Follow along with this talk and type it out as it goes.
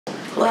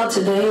Well,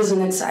 today is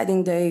an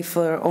exciting day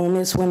for Ole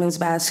Miss women's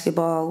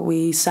basketball.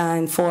 We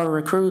signed 4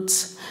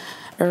 recruits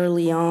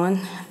early on,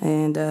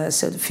 and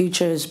so the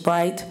future is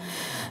bright,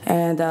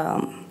 and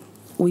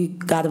we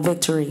got a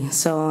victory.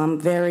 So I'm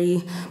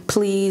very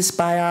pleased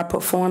by our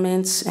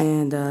performance,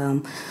 and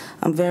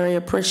I'm very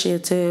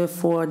appreciative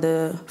for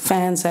the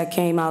fans that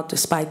came out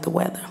despite the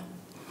weather.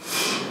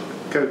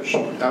 Coach,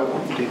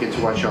 I didn't get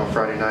to watch you on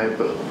Friday night,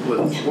 but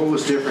what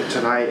was different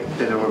tonight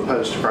than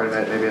opposed to Friday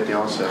night, maybe at the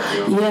onset?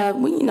 Yeah,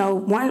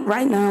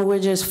 right now we're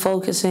just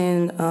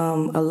focusing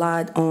a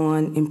lot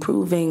on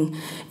improving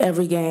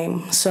every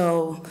game.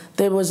 So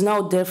there was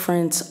no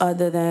difference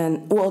other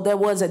than, well, there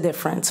was a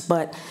difference,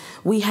 but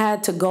we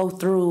had to go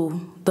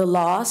through the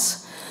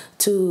loss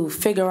to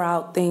figure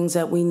out things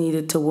that we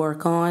needed to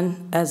work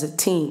on as a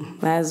team.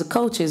 As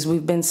coaches,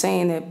 we've been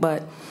saying it,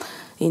 but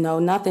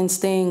nothing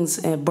stings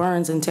and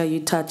burns until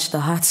you touch the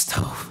hot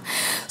stove.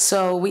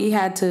 So we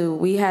had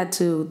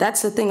to,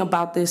 that's the thing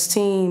about this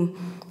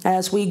team.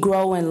 As we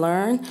grow and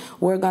learn,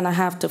 we're going to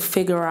have to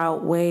figure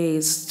out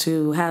ways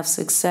to have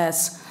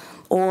success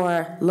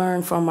or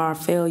learn from our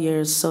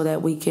failures so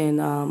that we can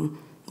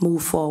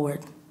move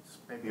forward.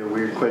 Maybe a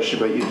weird question,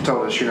 but you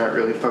told us you're not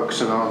really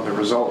focusing on the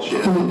results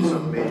yet. Mm-hmm.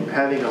 So,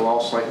 having a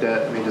loss like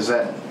that, does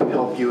that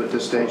help you at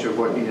this stage of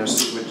what, see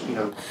what,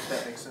 if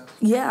that makes sense?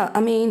 Yeah,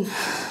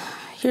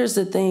 here's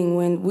the thing.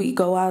 When we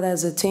go out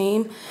as a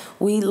team,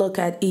 we look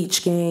at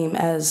each game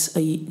as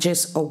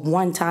just a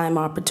one-time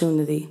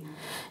opportunity.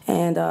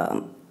 And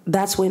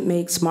that's what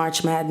makes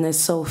March Madness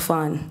so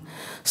fun.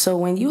 So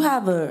when you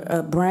have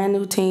a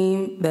brand-new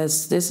team,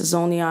 this is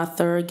only our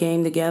 3rd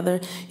game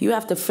together, you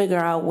have to figure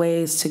out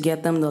ways to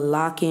get them to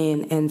lock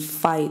in and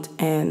fight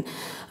and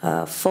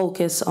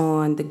focus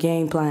on the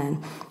game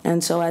plan.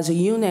 And so as a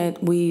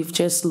unit, we've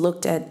just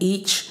looked at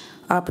each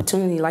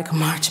opportunity like a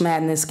March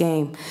Madness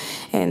game.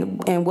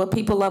 And what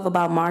people love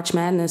about March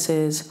Madness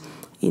is,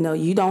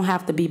 you don't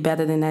have to be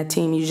better than that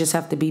team. You just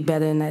have to be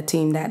better than that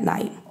team that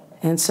night.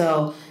 And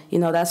so,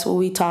 that's what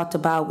we talked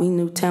about. We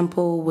knew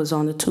Temple was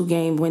on a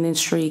 2-game winning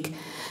streak.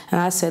 And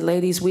I said,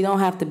 ladies, we don't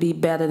have to be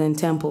better than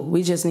Temple.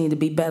 We just need to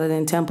be better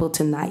than Temple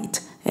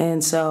tonight.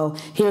 And so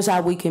here's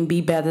how we can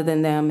be better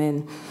than them.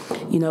 And,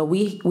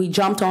 we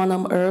jumped on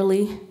them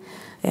early.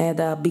 And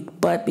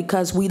but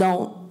because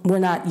we're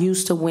not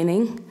used to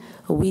winning,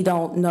 we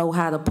don't know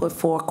how to put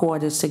 4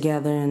 quarters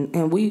together,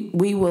 and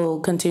we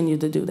will continue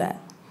to do that.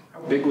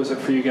 How big was it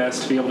for you guys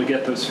to be able to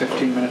get those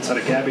 15 minutes out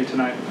of Gabby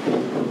tonight?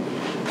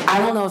 I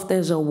don't know if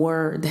there's a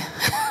word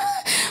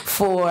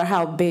for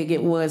how big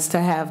it was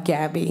to have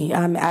Gabby.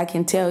 I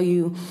can tell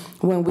you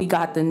when we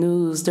got the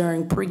news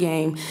during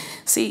pregame.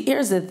 See,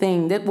 here's the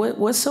thing.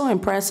 What's so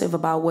impressive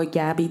about what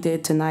Gabby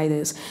did tonight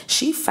is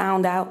she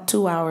found out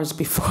 2 hours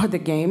before the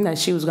game that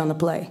she was going to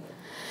play.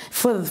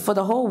 For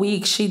the whole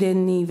week, she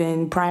didn't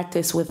even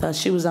practice with us.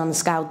 She was on the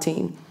scout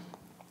team.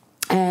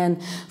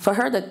 And for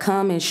her to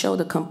come and show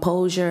the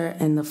composure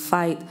and the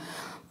fight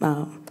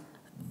I'm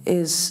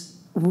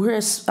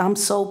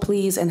so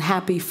pleased and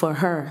happy for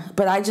her.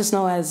 But I just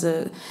know as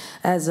a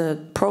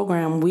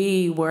program,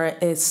 we were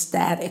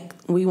ecstatic.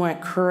 We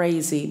weren't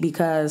crazy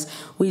because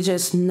we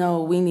just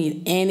know we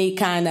need any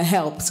kind of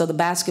help. So the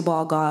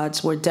basketball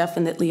gods were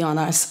definitely on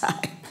our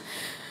side.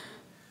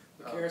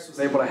 Harris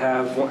was able to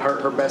have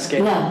her best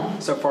game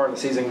so far in the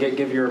season.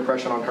 Give your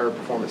impression on her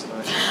performance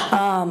tonight.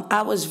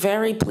 I was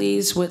very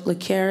pleased with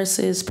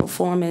LaCaris's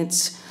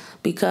performance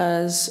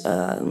because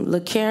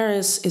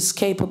LaCaris is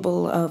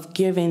capable of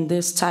giving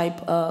this type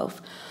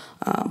of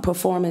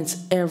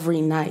performance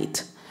every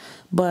night.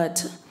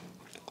 But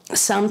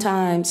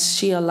sometimes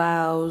she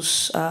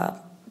allows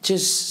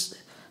just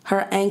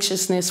her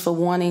anxiousness for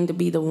wanting to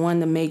be the one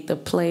to make the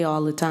play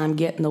all the time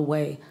get in the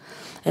way.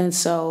 And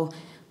so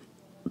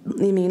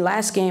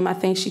last game, I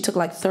think she took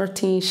like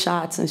 13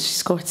 shots and she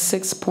scored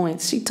 6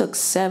 points. She took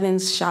 7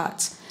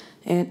 shots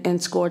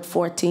and scored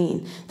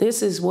 14.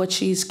 This is what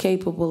she's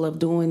capable of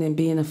doing and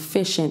being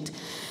efficient.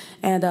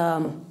 And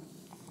I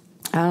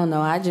don't know,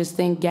 I just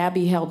think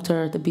Gabby helped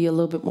her to be a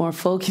little bit more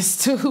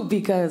focused too,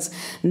 because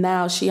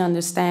now she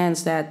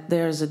understands that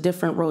there's a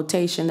different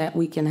rotation that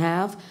we can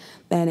have,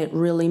 and it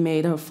really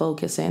made her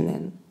focus in,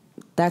 and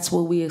that's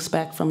what we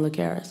expect from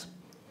LaCaris.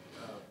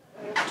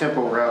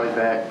 Temple rallied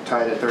back,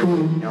 tied at 30.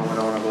 Went on,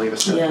 I believe, a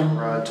 7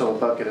 run until a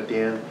bucket at the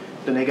end.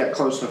 Then they got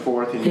close in the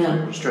 4th, and you were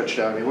able to stretch it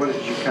out. What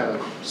did you kind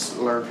of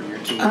learn from your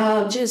team?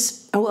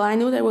 I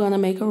knew they were going to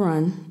make a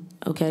run.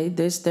 Okay,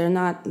 they're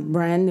not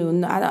brand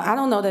new. I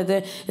don't know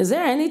that is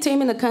there any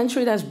team in the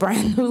country that's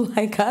brand new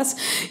like us?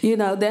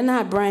 They're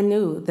not brand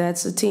new.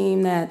 That's a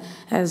team that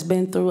has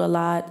been through a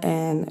lot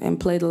and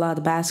played a lot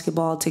of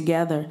basketball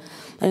together.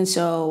 And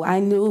so I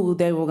knew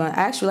they were going to.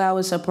 Actually, I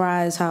was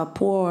surprised how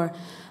poor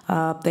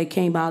they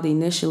came out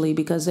initially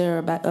because they're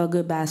a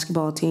good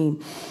basketball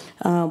team.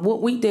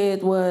 What we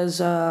did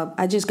was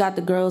I just got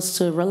the girls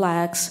to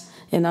relax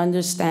and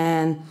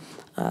understand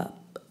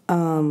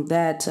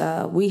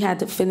that we had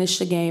to finish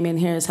the game, and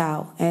here's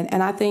how.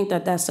 And I think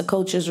that that's the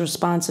coach's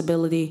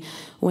responsibility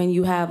when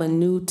you have a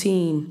new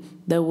team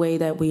the way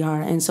that we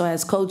are. And so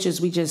as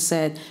coaches, we just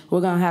said,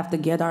 we're going to have to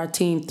get our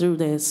team through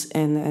this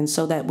and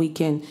so that we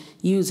can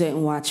use it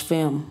and watch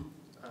film.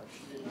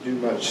 Do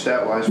much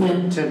stat-wise,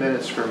 10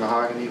 minutes for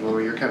Mahogany. What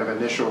were your kind of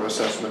initial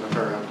assessment of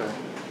her out there?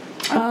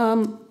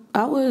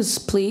 I was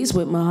pleased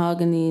with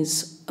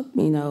Mahogany's,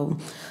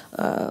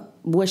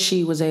 what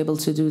she was able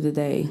to do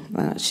today.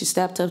 She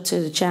stepped up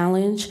to the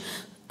challenge.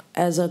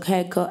 As a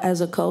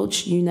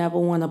coach, you never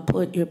want to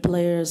put your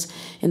players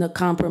in a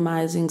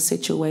compromising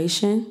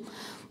situation.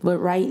 But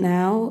right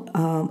now,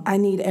 I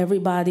need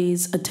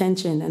everybody's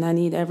attention, and I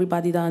need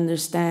everybody to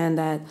understand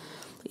that,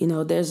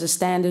 there's a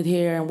standard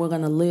here, and we're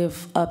going to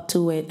live up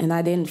to it. And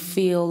I didn't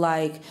feel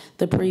like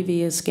the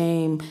previous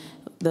game,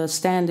 the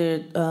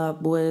standard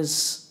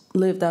was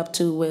lived up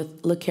to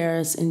with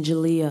LaCaris and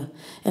Jalea.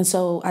 And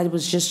so I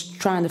was just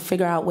trying to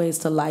figure out ways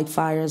to light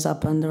fires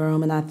up under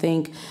them, and I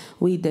think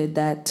we did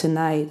that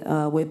tonight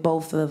with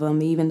both of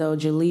them. Even though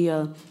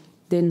Jalea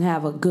didn't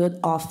have a good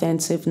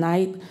offensive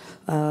night,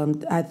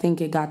 I think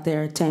it got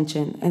their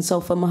attention. And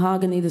so for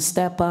Mahogany to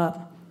step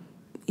up,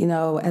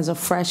 as a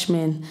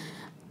freshman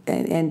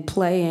and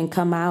play and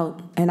come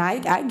out, and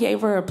I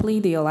gave her a plea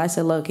deal. I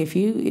said, look, if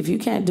you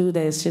can't do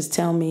this, just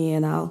tell me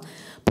and I'll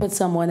put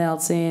someone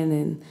else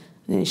in.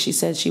 And she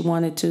said she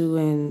wanted to,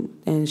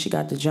 and she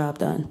got the job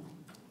done.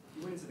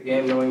 You went into the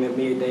game knowing that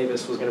Mia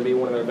Davis was going to be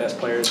one of their best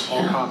players,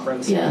 all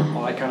conference,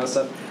 all that kind of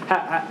stuff.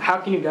 How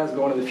can you guys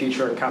go into the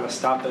future and kind of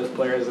stop those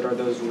players that are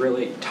those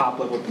really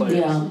top-level players?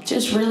 Yeah,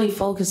 just really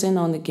focusing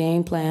on the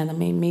game plan. I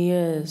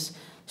mean,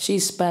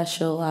 she's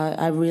special.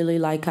 I really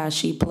like how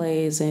she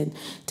plays. And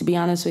to be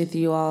honest with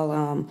you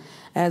all,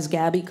 as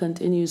Gabby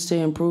continues to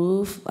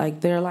improve,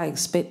 they're like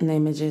spitting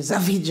images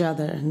of each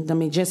other. I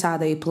mean, just how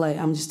they play.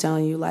 I'm just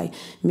telling you,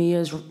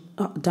 Mia's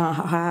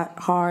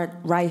hard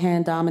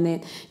right-hand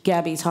dominant,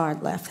 Gabby's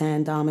hard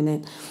left-hand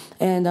dominant.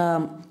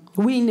 And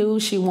we knew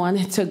she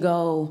wanted to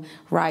go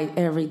right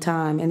every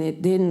time, and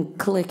it didn't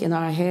click in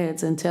our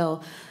heads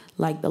until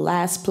the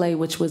last play,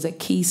 which was a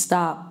key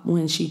stop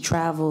when she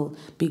traveled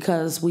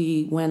because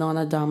we went on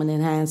a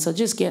dominant hand. So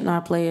just getting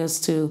our players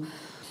to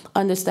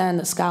understand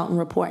the scouting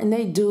report, and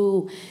they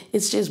do.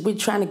 It's just we're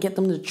trying to get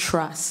them to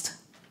trust,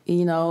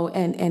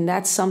 and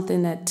that's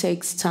something that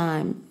takes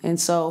time. And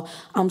so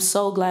I'm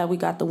so glad we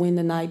got the win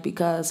tonight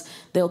because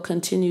they'll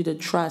continue to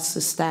trust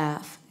the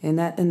staff, and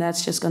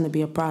that's just going to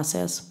be a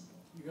process.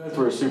 You guys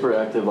were super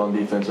active on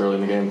defense early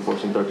in the game,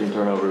 forcing 13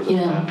 turnovers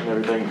and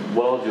everything.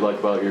 What did you like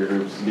about your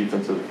group's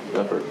defensive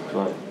effort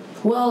tonight?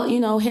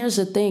 Well, here's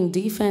the thing.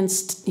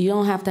 Defense, you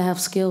don't have to have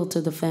skill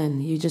to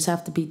defend. You just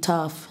have to be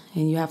tough,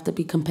 and you have to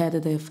be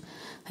competitive.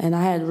 And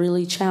I had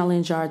really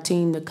challenged our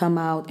team to come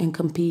out and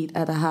compete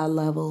at a high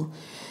level.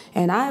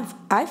 And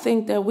I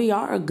think that we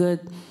are a good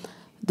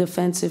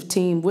defensive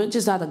team. We're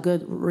just not a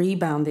good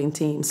rebounding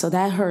team, so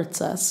that hurts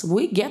us.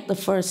 We get the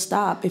first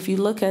stop. If you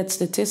look at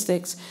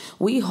statistics,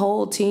 we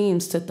hold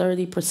teams to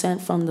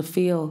 30% from the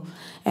field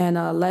and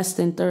less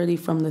than 30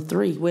 from the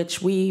three,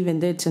 which we even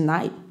did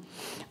tonight.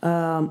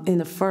 In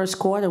the first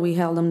quarter, we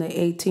held them to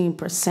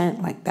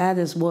 18%. That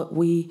is what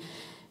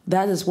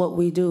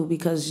we do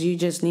because you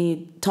just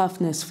need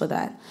toughness for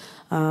that.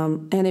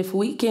 And if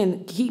we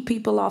can keep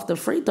people off the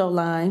free throw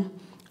line,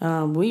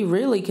 we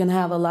really can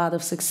have a lot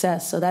of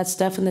success. So that's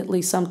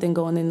definitely something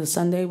going into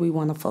Sunday we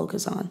want to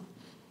focus on.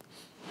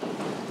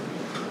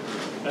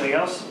 Anything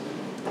else?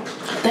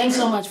 Thanks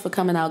so much for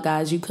coming out,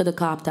 guys. You could have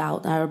copped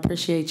out. I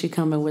appreciate you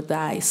coming with the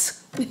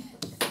ice.